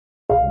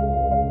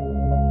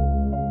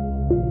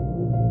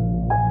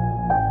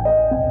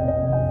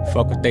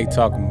Fuck what they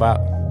talking about.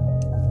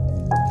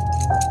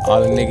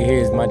 All a nigga hear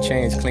is my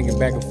chains clinking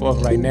back and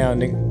forth right now,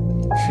 nigga.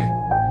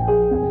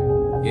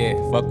 Yeah,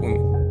 fuck with me.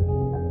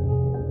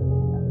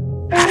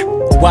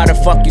 Why the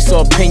fuck you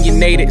so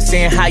opinionated?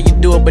 Saying how you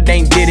do it, but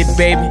ain't did it,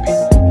 baby.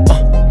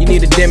 You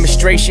need a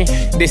demonstration.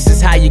 This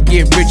is how you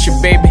get richer,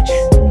 baby.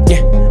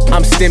 Yeah,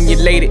 I'm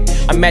stimulated.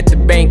 I'm at the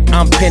bank,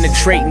 I'm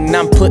penetrating.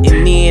 I'm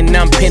putting in,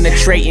 I'm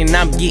penetrating.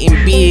 I'm getting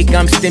big,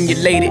 I'm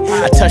stimulated.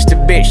 I touched the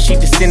bitch, she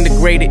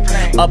disintegrated.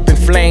 Up in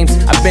flames,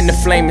 I've been the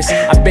flamest.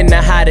 I've been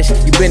the hottest,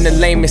 you been the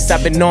lamest.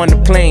 I've been on the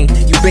plane,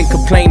 you been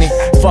complaining.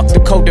 Fuck the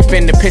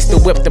co-defender, pistol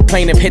whip the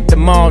plaintiff. Hit the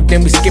mall,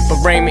 then we skip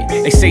arraignment.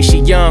 They say she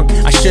young,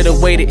 I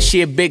should've waited.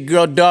 She a big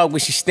girl dog when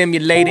she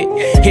stimulated.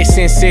 Hit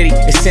Sin City,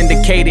 it's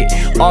syndicated.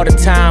 All the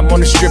time on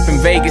the strip in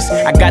Vegas.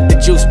 I got the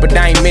juice, but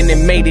I ain't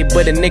minute made it.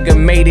 But a nigga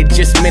made it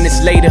just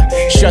minutes later.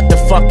 Shut the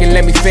fuck and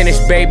let me finish,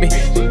 baby.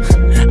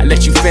 I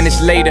let you finish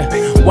later.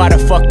 Why the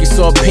fuck you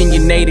so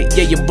opinionated?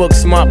 Yeah, your book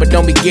smart, but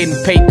don't be getting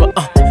paper.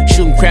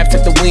 Shooting craps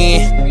at the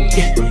wind.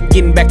 Yeah,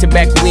 getting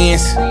back-to-back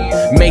wins.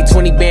 Made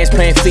 20 bands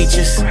playing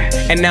features,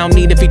 and I don't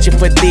need a feature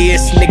for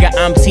this. Nigga,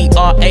 I'm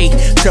TRA,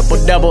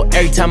 triple-double.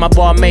 Every time I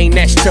ball main,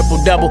 that's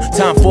triple-double.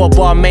 Time for a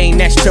ball main,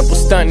 that's triple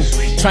stunting.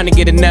 Trying to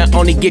get a nut,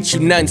 only get you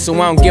nothing. So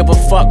I don't give a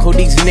fuck who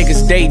these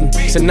niggas dating.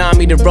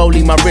 Tsunami the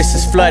rollie, my wrist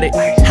is flooded.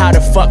 How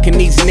the fuck can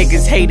these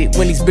niggas hate it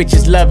when these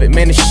bitches love it?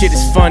 Man, this shit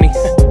is funny.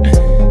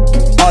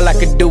 All I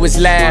could do is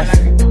laugh.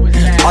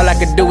 All I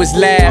could do is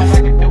laugh.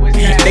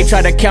 They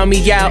try to count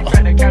me out.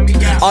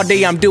 All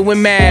day I'm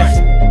doing math.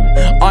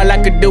 All I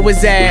could do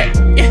is add.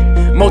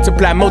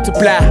 Multiply,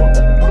 multiply.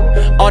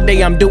 All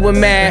day I'm doing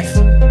math.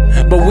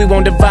 But we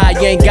won't divide.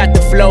 You ain't got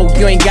the flow,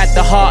 you ain't got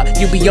the heart.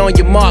 You be on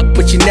your mark,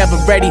 but you're never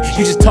ready.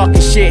 You just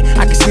talking shit.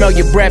 I can smell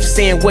your breath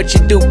saying what you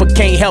do, but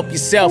can't help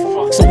yourself.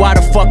 So why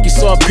the fuck you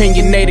so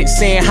opinionated?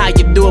 Saying how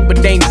you do it,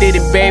 but ain't did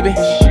it, baby.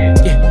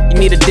 Yeah, you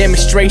need a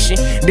demonstration.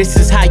 This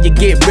is how you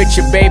get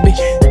richer, baby.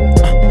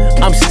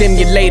 I'm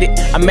stimulated,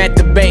 I'm at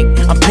the bank,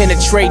 I'm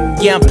penetrating.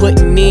 Yeah, I'm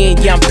putting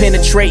in, yeah, I'm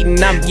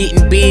penetrating. I'm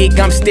getting big,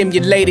 I'm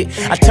stimulated.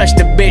 I touched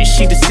the bitch,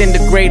 she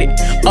disintegrated.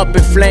 Up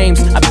in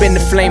flames, I've been the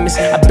flamest.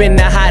 I've been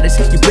the hottest,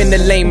 you been the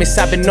lamest.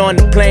 I've been on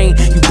the plane,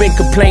 you been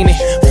complaining.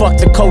 Fuck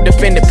the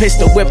co-defender,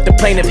 pistol whip the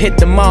plaintiff. Hit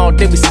the mall,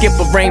 then we skip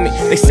arraignment.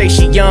 They say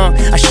she young,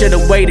 I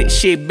should've waited.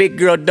 She a big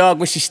girl dog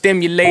when she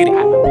stimulated.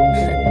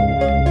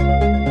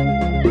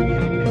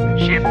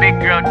 She a big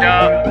girl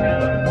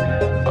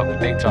dog. Fuck what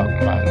they talking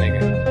about,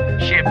 nigga.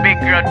 She a big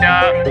girl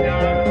dog.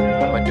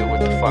 I'ma do what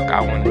the fuck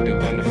I wanna do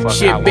when the fuck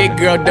She a big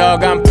girl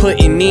dog, I'm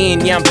putting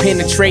in, yeah, I'm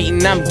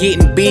penetrating. I'm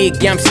getting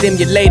big, yeah, I'm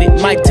stimulated.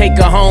 Might take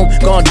her home,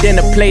 gon'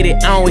 dinner plate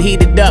it. I don't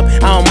heat it up, I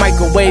don't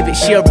microwave it.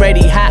 She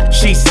already hot,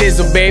 she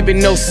sizzle, baby.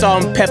 No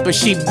salt and pepper,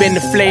 she been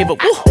the flavor.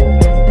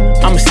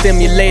 Woo. I'm a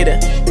stimulator.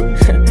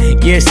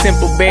 Yeah, it's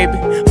simple, baby.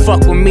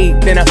 Fuck with me,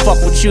 then I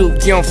fuck with you.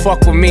 You don't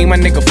fuck with me, my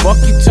nigga, fuck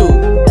you too.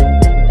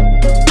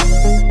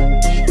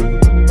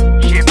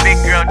 She a big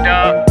girl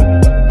dog.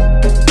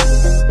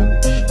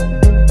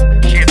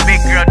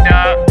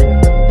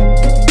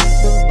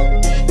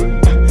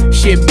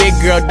 She a big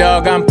girl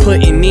dog, I'm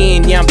putting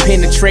in, yeah, I'm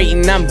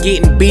penetrating. I'm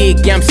getting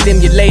big, yeah, I'm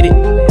stimulated.